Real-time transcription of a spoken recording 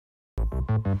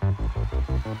Kia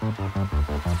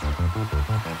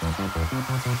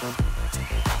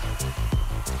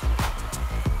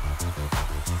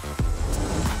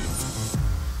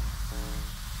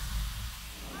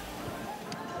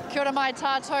ora mai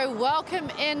tātou, welcome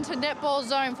into Netball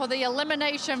Zone for the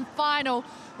elimination final,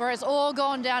 where it's all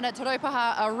gone down at Te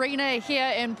Raupaha Arena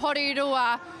here in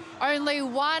Porirua. Only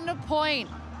 1 point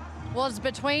was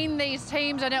between these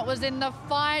teams, and it was in the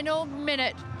final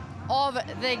minute of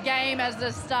the game as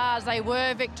the Stars, they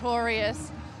were victorious.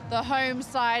 The home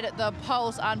side, the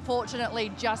Pulse,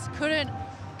 unfortunately just couldn't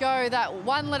go that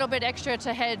one little bit extra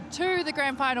to head to the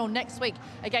grand final next week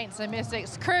against the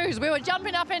Mystics. Crews, we were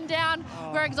jumping up and down,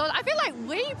 we're exhausted. I feel like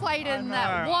we played in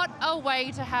that. What a way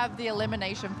to have the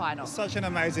elimination final. Such an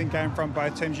amazing game from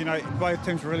both teams. You know, both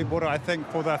teams really brought it. I think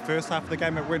for the first half of the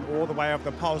game, it went all the way of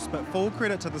the Pulse, but full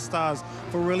credit to the Stars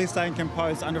for really staying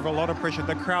composed under a lot of pressure.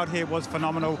 The crowd here was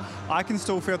phenomenal. I can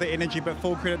still feel the energy, but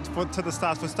full credit to the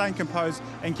Stars for staying composed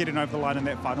and getting over the line in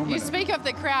that final minute. You speak of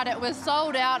the crowd, it was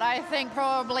sold out. I think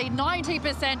probably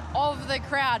 90% of the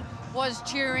crowd was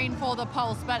cheering for the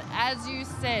Pulse, but as you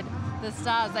said, the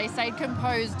Stars, they stayed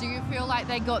composed. Do you feel like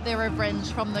they got their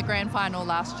revenge from the grand final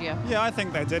last year? Yeah, I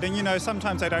think they did. And, you know,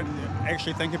 sometimes they don't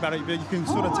actually think about it, but you can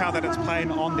sort of tell that it's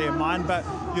playing on their mind. But,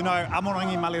 you know,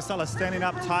 Amorangi Maliasala standing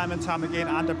up time and time again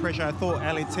under pressure. I thought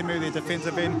Ali Timu, their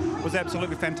defensive end, was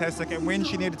absolutely fantastic. And when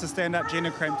she needed to stand up,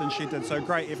 Jenna Crampton, she did. So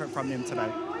great effort from them today.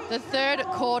 The third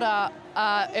quarter,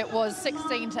 it was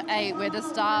 16-8, where the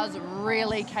Stars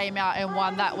really came out and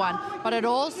won that one. But it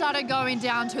all started going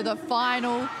down to the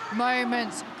final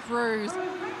moments. Crews.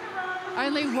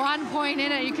 Only 1 point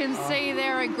in it. You can see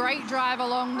there a great drive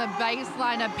along the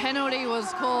baseline. A penalty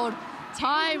was called.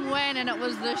 Time went, and it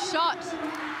was the shot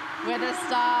where the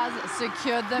Stars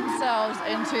secured themselves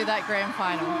into that grand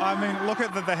final. I mean, look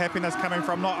at the happiness coming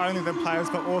from not only the players,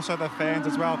 but also the fans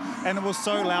as well. And it was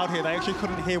so loud here, they actually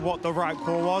couldn't hear what the right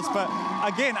call was. But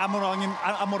again,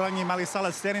 Amorangi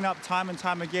Malisala standing up time and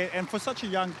time again. And for such a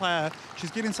young player, she's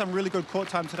getting some really good court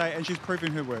time today, and she's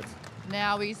proving her worth.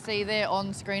 Now we see there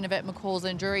on screen Yvette McCall's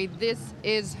injury. This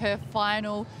is her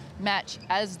final match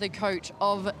as the coach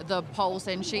of the Pulse,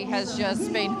 and she has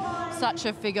just been such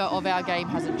a figure of our game,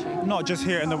 hasn't she? Not just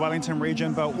here in the Wellington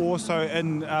region, but also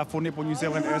in for Netball New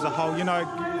Zealand as a whole. You know,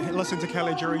 listen to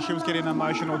Kelly Jury, she was getting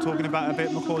emotional talking about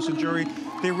Yvette McCall's injury.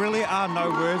 There really are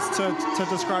no words to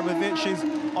describe Yvette. She's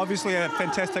obviously a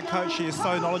fantastic coach. She is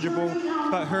so knowledgeable,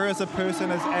 but her as a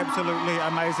person is absolutely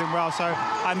amazing. Well, so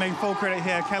I mean, full credit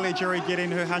here. Kelly Jury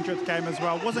getting her 100th game as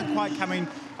well. Wasn't quite coming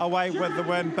away with the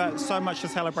win, but so much to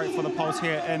celebrate for the Pulse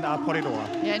here in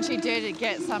Porirua. Yeah, and she did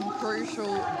get some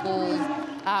crucial balls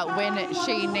when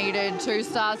she needed to.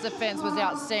 Stars defence was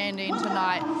outstanding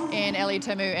tonight in Ellie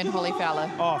Timu and Holly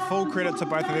Fowler. Oh, full credit to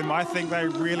both of them. I think they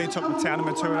really took Matana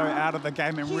Maturo out of the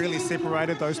game and really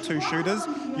separated those two shooters.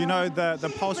 You know,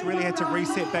 the Pulse really had to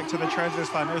reset back to the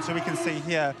transverse line. So we can see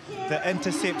here the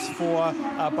intercepts for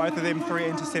both of them, 3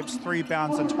 intercepts, 3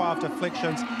 bounds and 12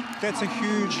 deflections. That's a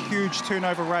huge, huge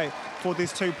turnover rate for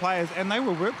these two players, and they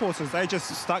were workhorses. They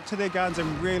just stuck to their guns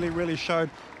and really, really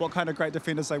showed what kind of great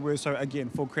defenders they were. So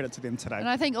again, full credit to them today. And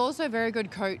I think also very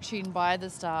good coaching by the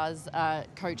Stars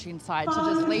coaching side to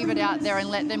just leave it out there and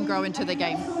let them grow into the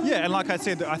game. Yeah, and like I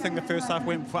said, I think the first half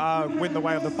went the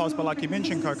way of the Pulse, but like you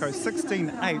mentioned, Coco,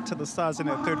 16-8 to the Stars in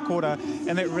that third quarter,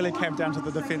 and that really came down to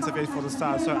the defensive edge for the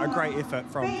Stars. So a great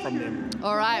effort from them.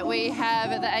 All right, we have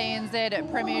the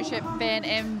ANZ Premiership Fan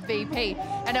MVP,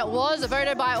 and it was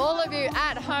voted by all of you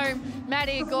at home.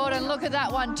 Maddie Gordon, look at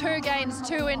that one, 2 gains,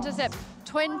 2 intercepts,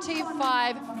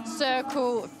 25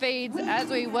 circle feeds as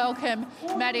we welcome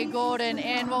Maddie Gordon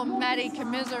in. Well, Maddie,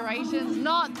 commiserations,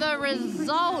 not the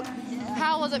result.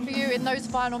 How was it for you in those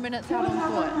final minutes out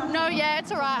on court? No, yeah,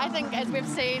 it's all right. I think as we've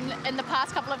seen in the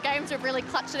past couple of games, we've really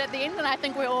clutched it at the end, and I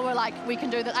think we all were like, we can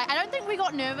do this. I don't think we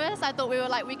got nervous. I thought we were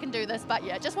like, we can do this, but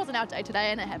yeah, it just wasn't our day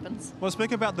today, and it happens. Well,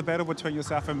 speak about the battle between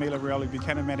yourself and Mila Rioli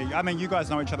Buchanan, Maddie. I mean, you guys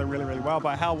know each other really, really well,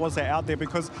 but how was that out there?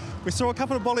 Because we saw a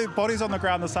couple of bodies on the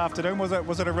ground this afternoon.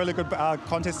 Was it a really good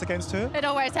contest against her? It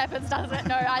always happens, doesn't it?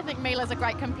 No, I think Mila's a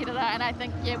great competitor, and I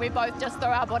think, yeah, we both just throw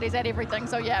our bodies at everything.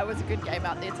 So yeah, it was a good game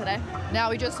out there today.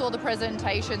 Now, we just saw the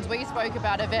presentations. We spoke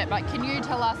about Yvette, but can you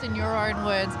tell us in your own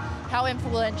words how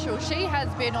influential she has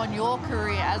been on your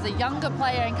career as a younger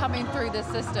player and coming through the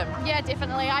system? Yeah,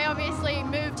 definitely. I obviously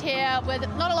moved here with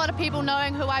not a lot of people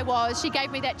knowing who I was. She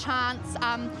gave me that chance.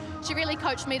 She really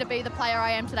coached me to be the player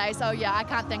I am today. So yeah, I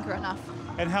can't thank her enough.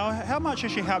 And how much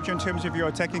has she helped you in terms of your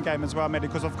attacking game as well, Maddie?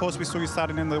 Because of course we saw you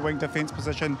starting in the wing defence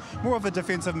position, more of a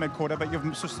defensive mid-quarter, but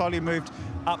you've slowly moved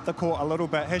up the court a little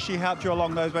bit. Has she helped you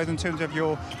along those ways in terms of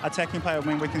your attacking play? I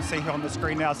mean, we can see here on the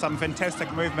screen now some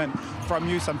fantastic movement from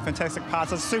you, some fantastic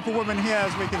passes. Superwoman here,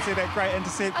 as we can see that great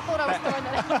intercept. I thought I was doing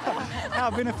it.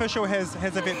 How beneficial has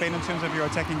Yvette been in terms of your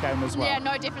attacking game as well? Yeah,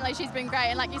 no, definitely. She's been great.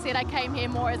 And like you said, I came here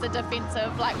more as a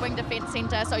defensive, like wing defence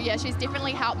centre. So yeah, she's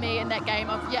definitely helped me in that game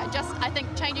of, yeah, just I think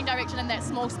changing direction in that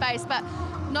small space, but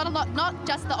not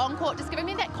just the on-court, just giving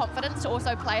me that confidence to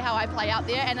also play how I play out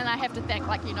there. And then I have to thank,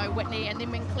 like, you know, Whitney, and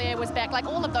then when Claire was back, like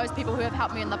all of those people who have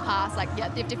helped me in the past, like, yeah,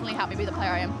 they've definitely helped me be the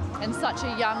player I am. And such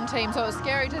a young team, so it's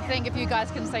scary to think if you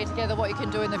guys can stay together what you can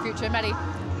do in the future. Maddie,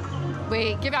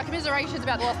 we give our commiserations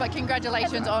about the loss, but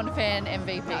congratulations on fan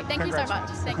MVP. Thank you so much.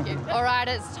 Thank you. All right,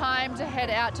 it's time to head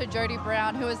out to Jodie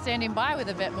Brown, who is standing by with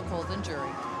Yvette McCall's injury.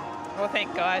 Well,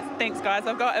 thanks guys.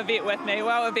 I've got Yvette with me.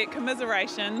 Well, Yvette,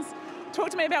 commiserations. Talk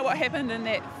to me about what happened in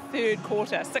that third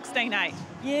quarter, 16-8.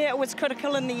 Yeah, it was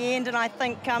critical in the end, and I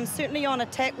think certainly on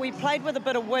attack we played with a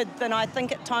bit of width, and I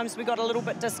think at times we got a little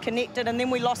bit disconnected, and then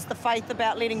we lost the faith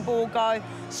about letting ball go,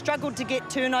 struggled to get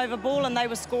turnover ball, and they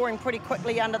were scoring pretty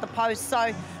quickly under the post.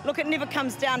 So look, it never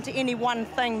comes down to any one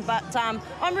thing, but I'm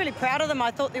really proud of them. I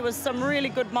thought there was some really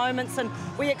good moments, and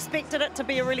we expected it to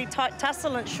be a really tight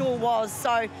tussle, and it sure was.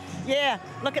 So yeah,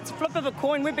 look, it's a flip of a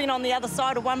coin. We've been on the other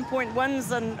side of 1-point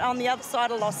wins and on the other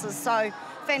side of losses, so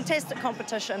fantastic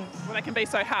competition. Well, they can be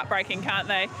so heartbreaking, can't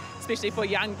they? Especially for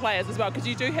young players as well, because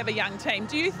you do have a young team.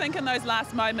 Do you think in those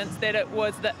last moments that it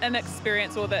was the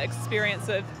inexperience or the experience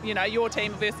of, you know, your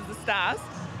team versus the Stars?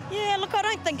 Yeah, look, I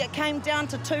don't think it came down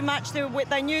to too much.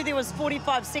 They knew there was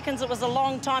 45 seconds. It was a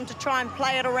long time to try and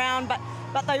play it around, but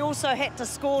they also had to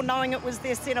score knowing it was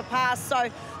their centre pass. So,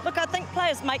 look, I think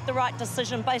players make the right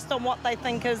decision based on what they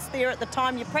think is there at the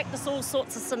time. You practice all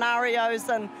sorts of scenarios,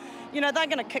 and you know, they're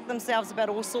going to kick themselves about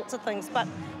all sorts of things, but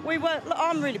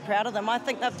I'm really proud of them. I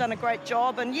think they've done a great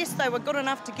job, and yes, they were good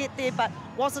enough to get there, but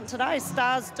wasn't today.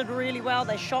 Stars did really well.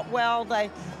 They shot well.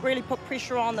 They really put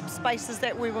pressure on the spaces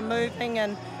that we were moving,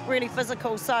 and really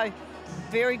physical. So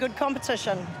very good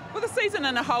competition. Well, the season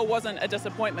in a whole wasn't a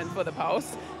disappointment for the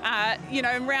Pulse. You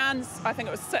know, in rounds, I think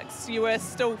it was 6, you were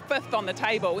still 5th on the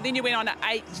table. Then you went on an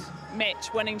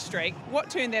 8-match winning streak. What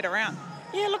turned that around?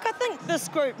 Yeah, look, I think this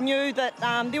group knew that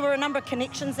there were a number of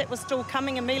connections that were still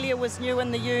coming. Amelia was new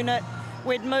in the unit.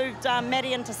 We'd moved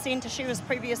Maddie into centre. She was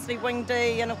previously wing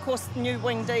D, and of course new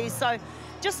wing D. So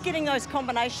just getting those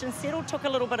combinations settled took a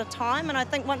little bit of time, and I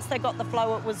think once they got the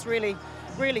flow, it was really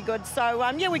good. So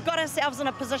yeah, we got ourselves in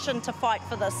a position to fight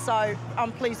for this, so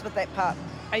I'm pleased with that part.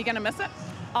 Are you going to miss it?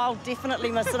 I'll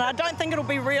definitely miss it. I don't think it'll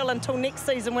be real until next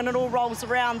season when it all rolls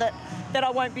around that I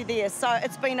won't be there. So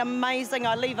it's been amazing.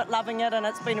 I leave it loving it, and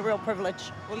it's been a real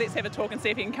privilege. Well, let's have a talk and see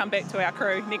if you can come back to our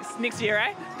crew next year,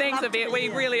 eh? Thanks, Yvette. We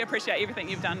really appreciate everything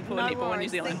you've done for Netball in New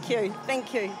Zealand.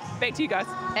 Thank you. Back to you guys.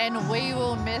 And we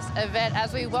will miss Yvette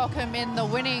as we welcome in the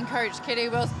winning coach, Kitty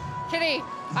Wills. Kitty,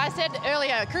 I said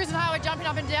earlier, cruising high, we're jumping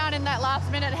up and down in that last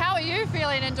minute. How are you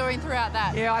feeling and doing throughout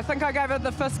that? Yeah, I think I gave it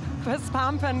the fist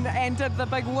pump and did the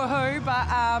big woohoo, but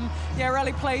yeah,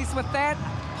 really pleased with that.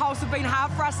 Pulse have been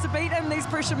hard for us to beat in these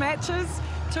pressure matches.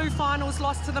 2 finals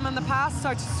lost to them in the past,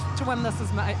 so to win this is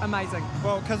amazing.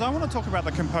 Well, because I want to talk about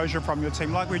the composure from your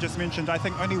team. Like we just mentioned, I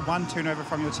think only 1 turnover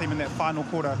from your team in that final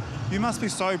quarter. You must be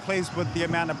so pleased with the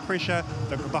amount of pressure,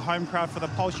 the home crowd for the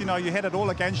Pulse. You know, you had it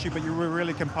all against you, but you were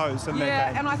really composed in that game.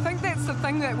 Yeah, and I think that's the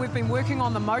thing that we've been working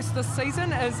on the most this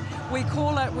season is we've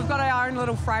got our own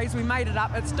little phrase, we made it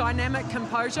up, it's dynamic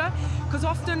composure. Because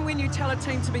often when you tell a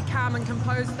team to be calm and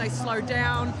composed, they slow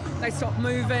down, they stop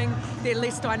moving, they're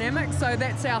less dynamic. So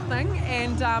that's our thing,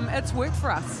 and it's worked for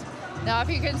us. Now, if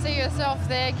you can see yourself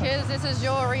there, kids, this is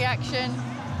your reaction.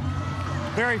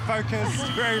 Very focused,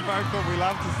 very vocal. We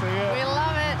love to see it. We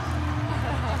love it.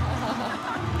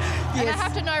 Yes. And I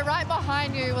have to know, right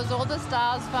behind you was all the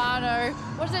Stars whānau.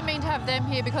 What does it mean to have them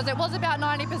here? Because it was about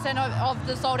 90% of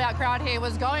the sold-out crowd here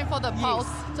was going for the Pulse.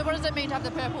 Yes. So what does it mean to have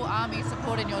the Purple Army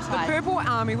supporting your side? The Purple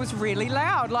Army was really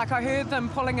loud. Like, I heard them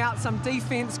pulling out some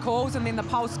defence calls, and then the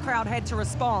Pulse crowd had to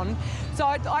respond. So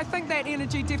I think that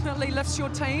energy definitely lifts your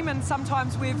team, and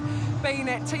sometimes we've been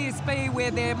at TSB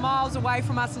where they're miles away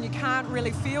from us and you can't really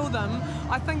feel them.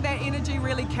 I think that energy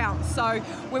really counts. So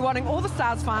we're wanting all the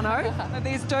Stars whānau,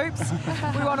 there's dupes,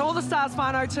 we want all the Stars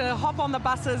whānau to hop on the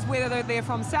buses, whether they're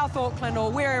from South Auckland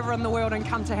or wherever in the world, and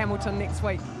come to Hamilton next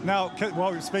week. Now,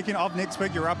 well, speaking of next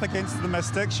week, you're up against the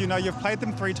Mystics. You know, you've played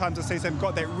them 3 times this season,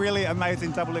 got that really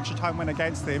amazing double extra time win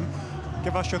against them.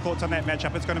 Give us your thoughts on that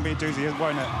matchup. It's going to be a doozy,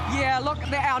 won't it? Yeah, look,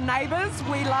 they're our neighbours.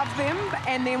 We love them.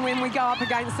 And then when we go up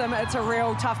against them, it's a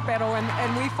real tough battle.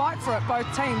 And we fight for it, both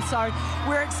teams. So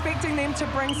we're expecting them to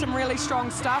bring some really strong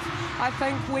stuff. I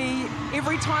think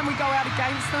every time we go out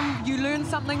against them, you learn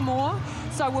something more.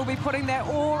 So we'll be putting that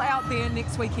all out there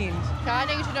next weekend. I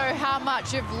need to know how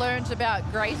much you've learned about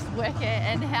Grace Wickett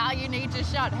and how you need to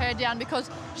shut her down,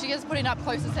 because she is putting up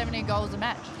close to 70 goals a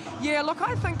match. Yeah, look,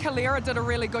 I think Kalera did a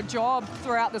really good job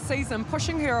throughout the season,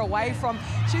 pushing her away from...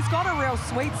 She's got a real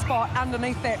sweet spot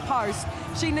underneath that post.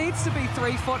 She needs to be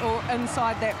 3 foot or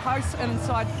inside that post,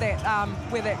 inside that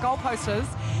where that goal post is.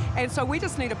 And so we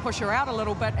just need to push her out a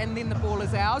little bit, and then the ball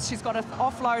is ours. She's got to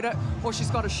offload it or she's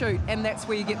got to shoot, and that's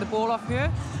where you get the ball off her.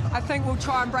 I think we'll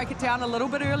try and break it down a little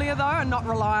bit earlier, though, and not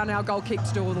rely on our goalkeeper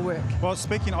to do all the work. Well,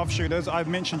 speaking of shooters, I've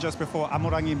mentioned just before,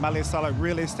 Amorangi Malesala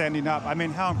really standing up. I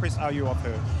mean, how impressed are you of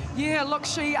her? Yeah, look,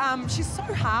 she's so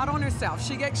hard on herself.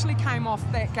 She actually came off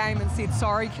that game and said,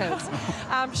 sorry, kids.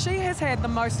 She has had the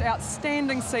most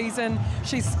outstanding season.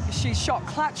 She's shot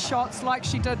clutch shots like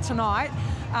she did tonight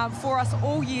for us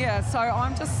all year. So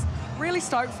I'm just really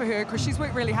stoked for her, because she's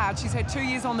worked really hard. She's had 2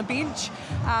 years on the bench,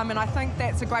 and I think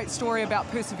that's a great story about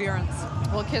perseverance.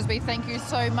 Well, Kisby, thank you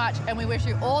so much, and we wish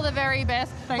you all the very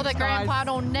best for the grand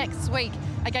final next week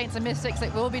against the Mystics.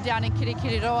 It will be down in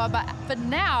Kirikiriroa, but for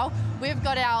now, we've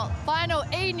got our final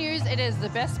E-News. It is the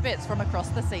best bits from across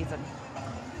the season.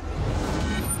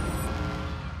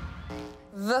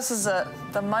 This is it,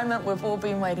 the moment we've all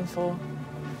been waiting for.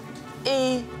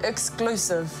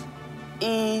 E-exclusive,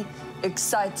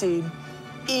 E-exciting,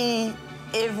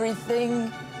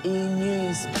 E-everything,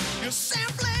 E-News. You're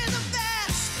simply the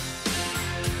best.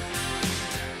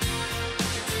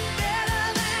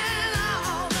 Better than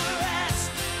all the rest.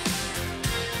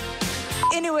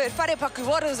 Any word, wharepaku,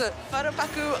 what is it?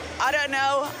 Wharepaku, I don't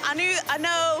know. I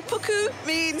know puku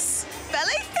means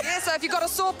belly. Yeah, so if you've got a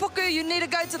sore puku, you need to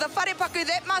go to the wharepaku.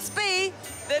 That must be...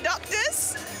 The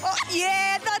doctors. Oh,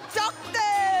 yeah, the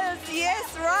doctors.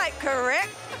 Yes, right, correct.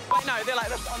 Wait, no, they're like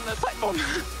this on the platform.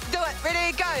 Do it,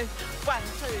 ready, go. 1,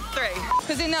 2, 3.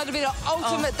 Because then that would be the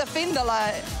ultimate defender,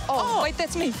 like... Oh, wait,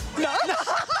 that's me. No.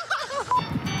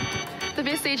 The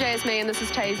best DJ is me, and this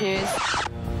is Tay's News.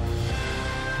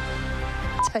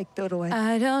 Take that away.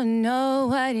 I don't know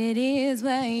what it is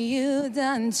what you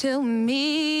done to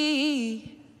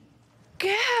me,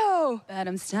 Girl. but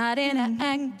I'm starting to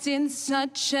act in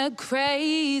such a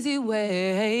crazy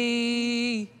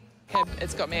way.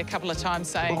 It's got me a couple of times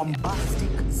saying Bombastic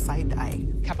side eye.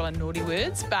 a couple of naughty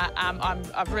words, but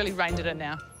I've really reined it in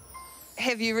now.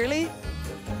 Have you really?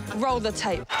 Roll the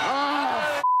tape.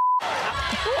 Oh.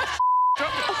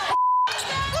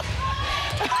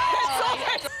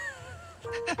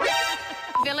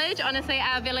 Village, honestly,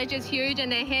 our village is huge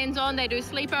and they're hands-on. They do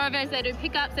sleepovers, they do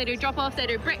pickups, they do drop-offs, they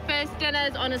do breakfast,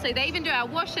 dinners. Honestly, they even do our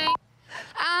washing.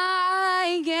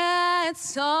 I get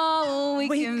so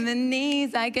weak in the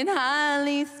knees, I can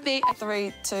hardly speak.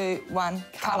 3, 2, 1,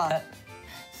 colour.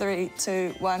 3,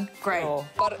 2, 1, grey. Oh.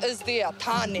 But is there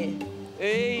Tane?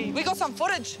 Hey. We got some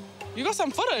footage. You got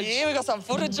some footage? Yeah, we got some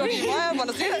footage on you. I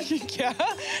want to see it. Yeah.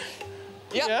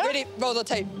 Yep, ready, roll the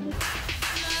tape.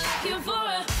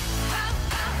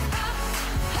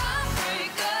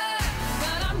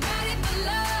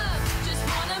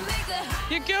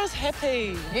 Your girl's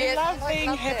happy. Yeah, We love I being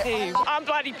love that. happy. I'm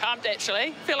bloody pumped,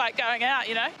 actually. Feel like going out,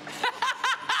 you know.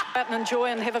 Out and enjoy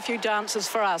and have a few dances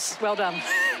for us. Well done.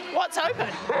 What's open?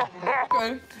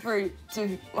 Go, 3,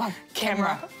 2, 1,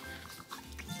 camera.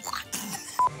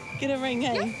 Get a ring,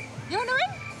 hey? Yeah. You want a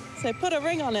ring? So put a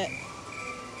ring on it.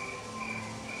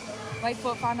 Wait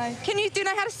for it, whānau. Do you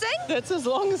know how to sing? That's as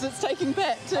long as it's taking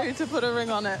Pat, too, to put a ring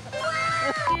on it.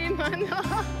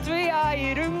 Tui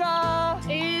ai runga.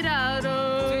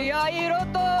 Tui ai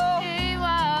roto.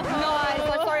 Nice.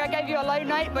 I'm sorry I gave you a low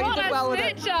note, but you did well with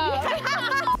it.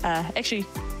 Actually,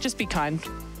 just be kind.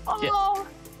 Oh,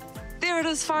 there it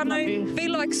is, whānau. Be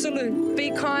like Sulu. Be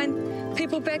kind.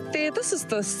 People back there, this is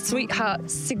the sweetheart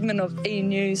segment of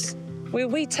E-News, where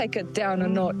we take it down a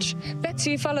notch. Back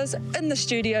to you fellas in the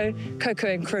studio, Coco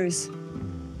and Cruz.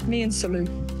 Me and Sulu.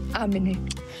 Amene.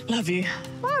 Love you.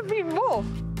 Love you more.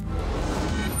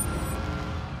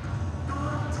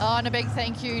 Oh, and a big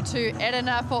thank you to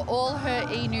Edina for all her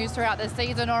E-News throughout the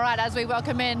season. All right, as we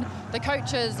welcome in the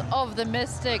coaches of the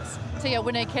Mystics, Tia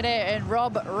Winekere and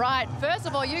Rob Wright. First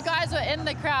of all, you guys were in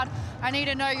the crowd. I need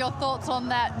to know your thoughts on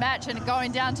that match and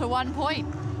going down to 1 point.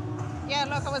 Yeah,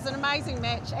 look, it was an amazing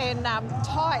match and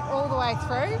tight all the way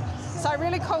through. So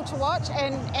really cool to watch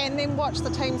and then watch the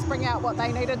teams bring out what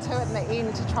they needed to in the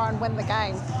end to try and win the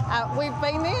game. We've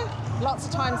been there, lots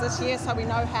of times this year, so we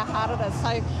know how hard it is.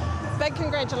 So big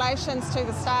congratulations to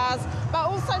the Stars, but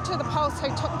also to the Pulse who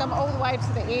took them all the way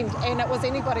to the end, and it was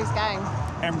anybody's game.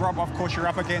 And Rob, of course, you're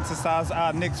up against the Stars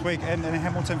next week in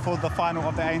Hamilton for the final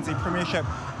of the ANZ Premiership.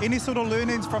 Any sort of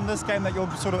learnings from this game that you'll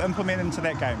sort of implement into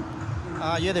that game?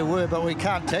 Yeah, there were, but we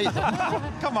can't tell you them.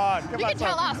 Come on. You can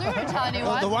tell us, we won't tell anyone.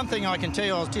 Well, the one thing I can tell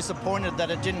you, I was disappointed that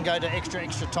it didn't go to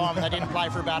extra time and they didn't play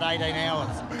for about 18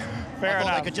 hours. Fair I thought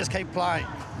enough. they could just keep playing.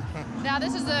 Now,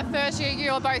 this is the first year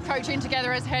you're both coaching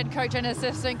together as head coach and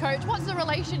assistant coach. What's the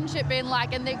relationship been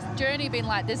like and the journey been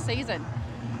like this season?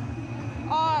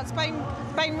 Oh, it's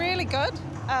been really good.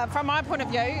 From my point of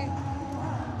view,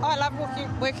 I love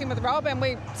working with Rob, and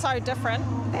we're so different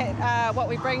that what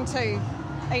we bring to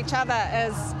each other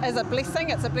is a blessing.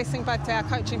 It's a blessing both to our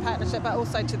coaching partnership but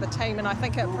also to the team, and I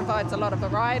think it provides a lot of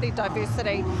variety,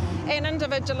 diversity and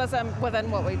individualism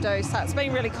within what we do. So it's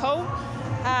been really cool.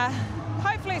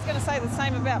 Hopefully he's going to say the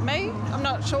same about me, I'm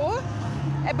not sure.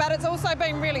 But it's also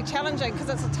been really challenging because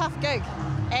it's a tough gig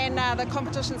and the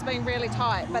competition's been really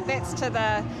tight, but that's to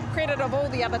the credit of all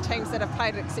the other teams that have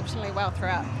played exceptionally well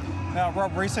throughout. Now,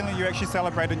 Rob, recently you actually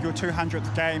celebrated your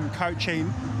 200th game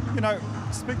coaching. You know,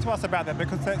 speak to us about that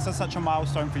because that's such a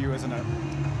milestone for you, isn't it?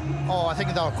 Oh, I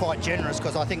think they were quite generous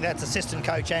because I think that's assistant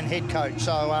coach and head coach.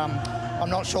 So I'm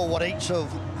not sure what each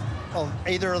of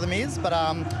either of them is, but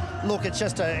look, it's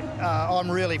just I'm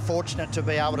really fortunate to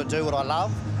be able to do what I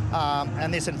love,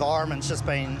 and this environment's just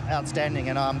been outstanding.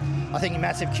 And I think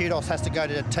massive kudos has to go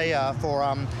to Tia for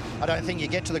I don't think you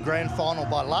get to the grand final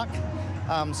by luck.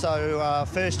 So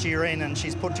first year in, and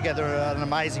she's put together an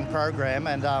amazing program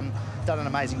and done an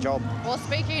amazing job. Well,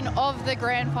 speaking of the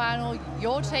grand final,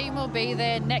 your team will be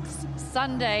there next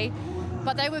Sunday,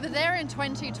 but they were there in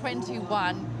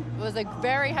 2021. It was a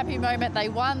very happy moment. They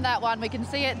won that one. We can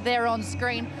see it there on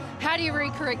screen. How do you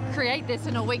recreate this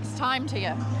in a week's time,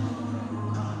 Tia?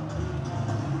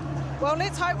 Well,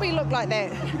 let's hope we look like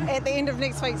that at the end of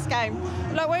next week's game.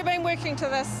 Look, we've been working to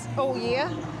this all year,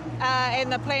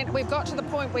 and the plan, we've got to the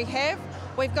point we have.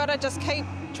 We've got to just keep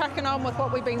trucking on with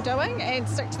what we've been doing and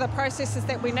stick to the processes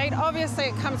that we need. Obviously,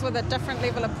 it comes with a different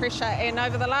level of pressure, and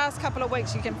over the last couple of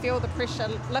weeks, you can feel the pressure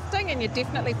lifting, and you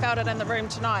definitely felt it in the room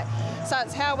tonight. So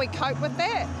it's how we cope with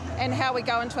that and how we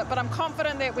go into it. But I'm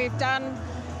confident that we're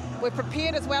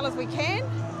prepared as well as we can,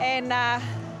 and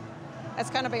it's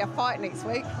going to be a fight next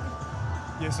week.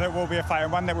 Yes, it will be a fight,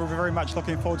 and one that we're very much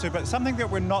looking forward to. But something that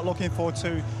we're not looking forward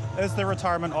to is the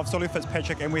retirement of Sulu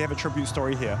Fitzpatrick, and we have a tribute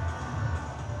story here.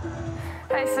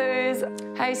 Hey, Suze.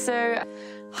 Hey, Sue.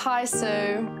 Hi,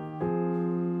 Sue.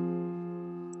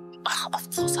 Oh, of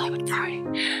course I would cry.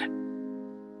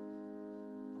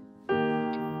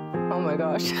 Oh, my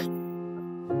gosh.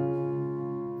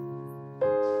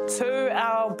 To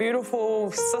our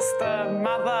beautiful sister,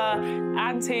 mother,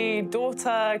 auntie,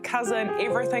 daughter, cousin,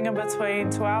 everything in between,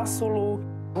 to our Sulu.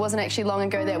 It wasn't actually long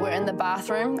ago that we're in the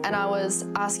bathroom and I was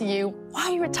asking you, why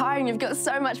are you retiring? You've got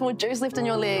so much more juice left in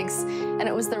your legs. And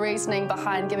it was the reasoning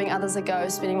behind giving others a go,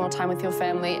 spending more time with your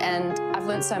family. And I've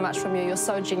learned so much from you. You're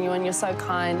so genuine, you're so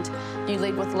kind. You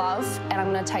lead with love, and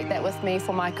I'm going to take that with me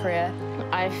for my career.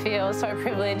 I feel so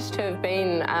privileged to have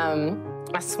been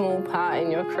a small part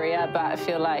in your career, but I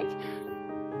feel like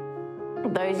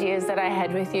those years that I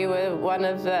had with you were one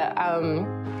of the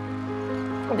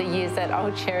years that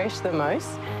I'll cherish the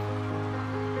most.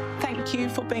 Thank you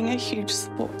for being a huge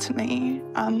support to me.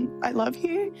 I love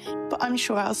you, but I'm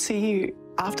sure I'll see you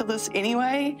after this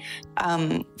anyway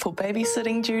for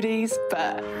babysitting duties,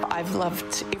 but I've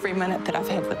loved every minute that I've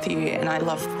had with you, and I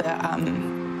love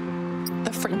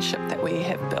the friendship that we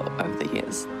have built over the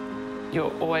years.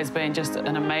 You've always been just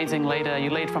an amazing leader.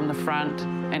 You lead from the front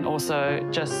and also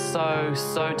just so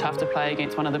tough to play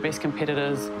against one of the best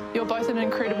competitors. You're both an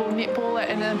incredible netballer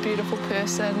and a beautiful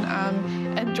person.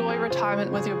 Enjoy retirement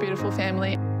with your beautiful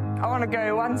family. I want to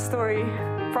go one story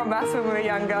from us when we were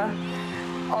younger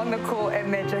on the court at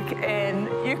Magic, and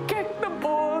you kicked the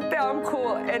ball down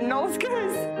court and Knowles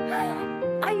goes,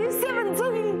 "Are you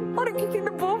 17? What are you kicking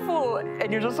the ball for?"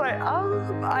 And you're just like,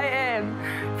 I am.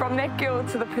 From that girl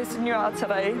to the person you are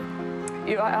today,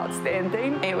 you are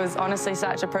outstanding. It was honestly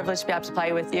such a privilege to be able to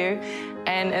play with you,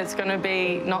 and it's going to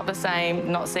be not the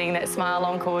same not seeing that smile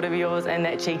on court of yours and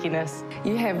that cheekiness.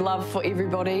 You have love for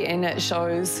everybody, and it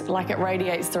shows, like it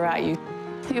radiates throughout you.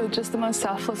 You're just the most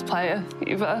selfless player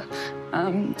ever,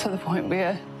 to the point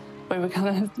where we were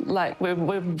kind of like,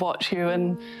 we'd watch you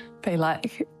and be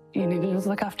like, you need to just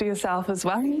look after yourself as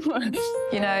well. You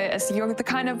know, you're the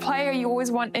kind of player you always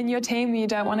want in your team and you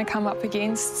don't want to come up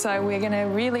against, so we're going to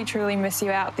really, truly miss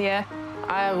you out there.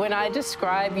 When I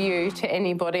describe you to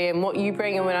anybody and what you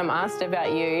bring and when I'm asked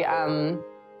about you,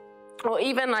 or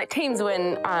even like teams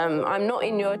when I'm not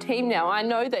in your team now, I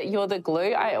know that you're the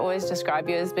glue. I always describe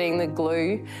you as being the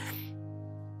glue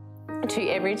to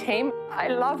every team. I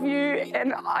love you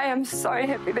and I am so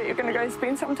happy that you're going to go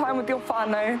spend some time with your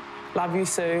whānau. Love you,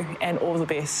 Sue, and all the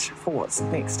best for what's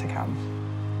next to come.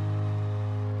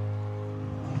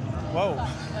 Whoa.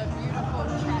 A beautiful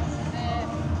chat there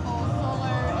for Sulu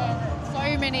and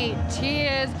so many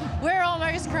tears. We're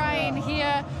almost crying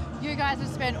here. You guys have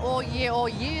spent all year or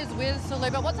years with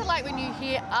Sulu, but what's it like when you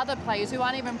hear other players who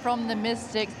aren't even from the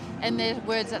Mystics and the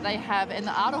words that they have and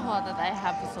the aroha that they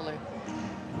have for Sulu?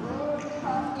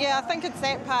 Yeah, I think it's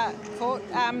that part, Court.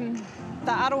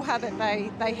 The aroha that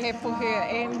they have for her,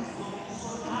 and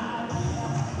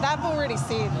they've already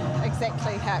said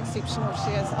exactly how exceptional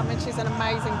she is. I mean, she's an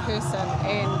amazing person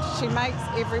and she makes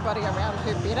everybody around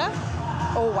her better,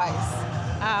 always.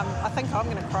 I think I'm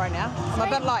going to cry now. I'm a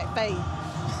bit like Bea.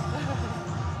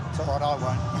 It's all right, I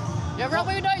won't. Yeah, well,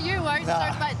 we know you won't,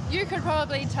 Nah. so, but you could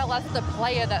probably tell us the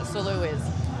player that Sulu is.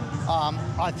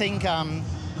 I think,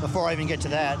 before I even get to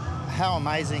that, how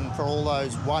amazing for all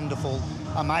those wonderful,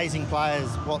 amazing players,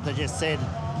 what they just said.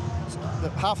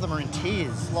 Half of them are in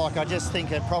tears. Like, I just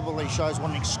think it probably shows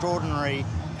what an extraordinary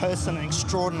person, an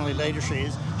extraordinary leader she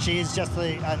is. She is just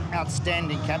an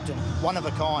outstanding captain, one of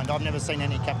a kind. I've never seen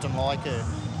any captain like her.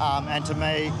 And to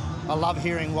me, I love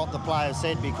hearing what the players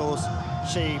said because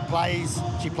she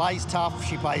plays tough,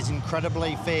 she plays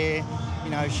incredibly fair. You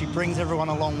know, she brings everyone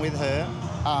along with her.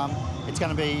 It's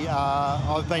going to be,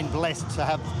 I've been blessed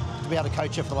to be able to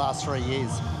coach her for the last 3 years.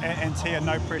 And Tia,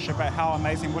 no pressure, but how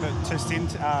amazing would it to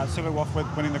send Sulu off with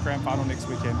winning the grand final next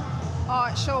weekend? Oh,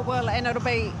 it sure will, and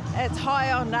it's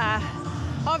high on,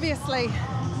 obviously,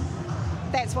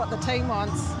 that's what the team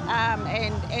wants, and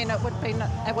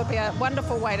it would be a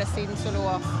wonderful way to send Sulu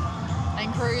off.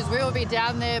 And Cruz, we will be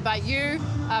down there, but you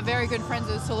are very good friends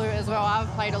with Sulu as well. I've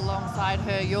played alongside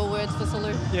her. Your words for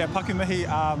Sulu? Yeah, paku mihi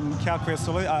kia koe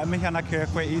Sulu. Mihi ana kia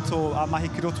koe I tō mahi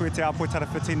ki roto e te apo tara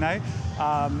whiti nei.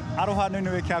 Aroha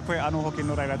nunui kia koe anō hoki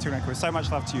no reira tūnei koe. So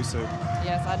much love to you, Sue.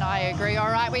 Yes, and I agree.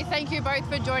 All right, we thank you both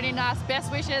for joining us.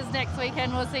 Best wishes next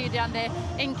weekend. We'll see you down there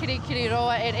in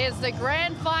Kirikiriroa. It is the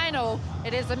grand final.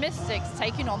 It is the Mystics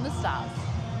taking on the Stars.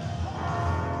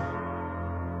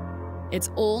 It's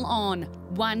all on.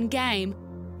 One game,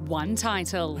 one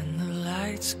title. When the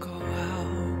lights go out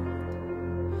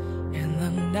and the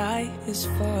night is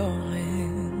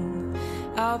falling,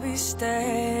 I'll be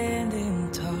standing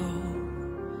tall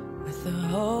with the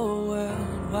whole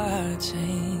world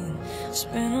watching. It's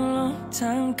been a long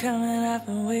time coming, I've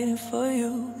been waiting for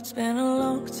you. It's been a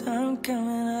long time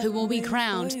coming. Who will be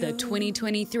crowned the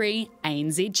 2023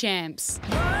 ANZ champs?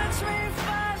 Watch me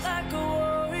fight like a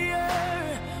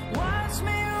warrior. Watch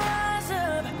me rise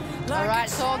up. All right,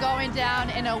 it's all going down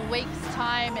in a week's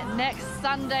time. Next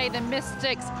Sunday, the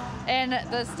Mystics and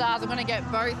the Stars. I'm going to get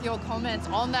both your comments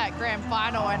on that grand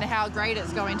final and how great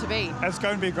it's going to be. It's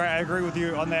going to be great. I agree with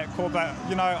you on that call, but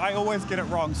you know, I always get it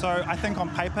wrong. So I think on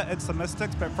paper it's the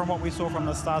Mystics, but from what we saw from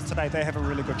the Stars today, they have a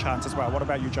really good chance as well. What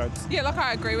about you, Jodes? Yeah, look,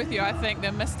 I agree with you. I think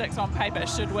the Mystics on paper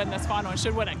should win this final and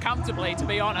should win it comfortably, to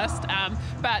be honest.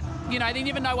 But, you know, they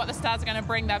never know what the Stars are going to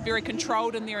bring. They're very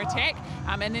controlled in their attack.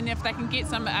 And then if they can get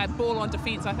some ball on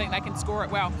defence, I think they can score it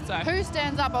well. So who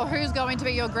stands up or who's going to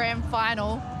be your grand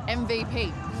final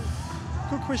MVP?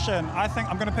 Good question. I think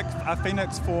I'm going to pick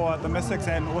Phoenix for the Mystics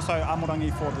and also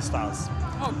Amorangi for the Stars.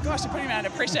 Oh gosh, you're putting me under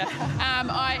pressure.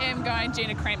 I am going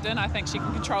Gina Crampton. I think she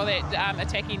can control that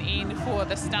attacking end for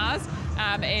the Stars.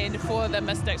 And for the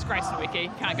Mystics, Grace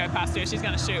Nweke. Can't go past her. She's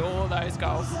going to shoot all those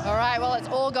goals. All right, well, it's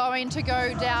all going to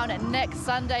go down next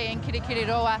Sunday in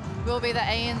Kirikiriroa. Will be the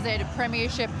ANZ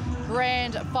Premiership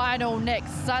Grand Final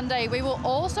next Sunday. We will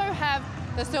also have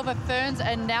the Silver Ferns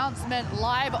announcement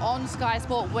live on Sky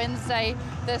Sport Wednesday,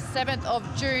 the 7th of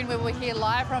June. We will hear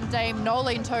live from Dame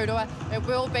Nolene Taurua. It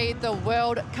will be the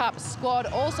World Cup squad,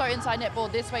 also inside netball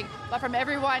this week. But from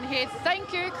everyone here,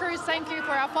 thank you, Cruz, thank you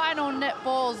for our final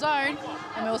netball zone,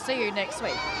 and we'll see you next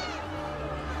week.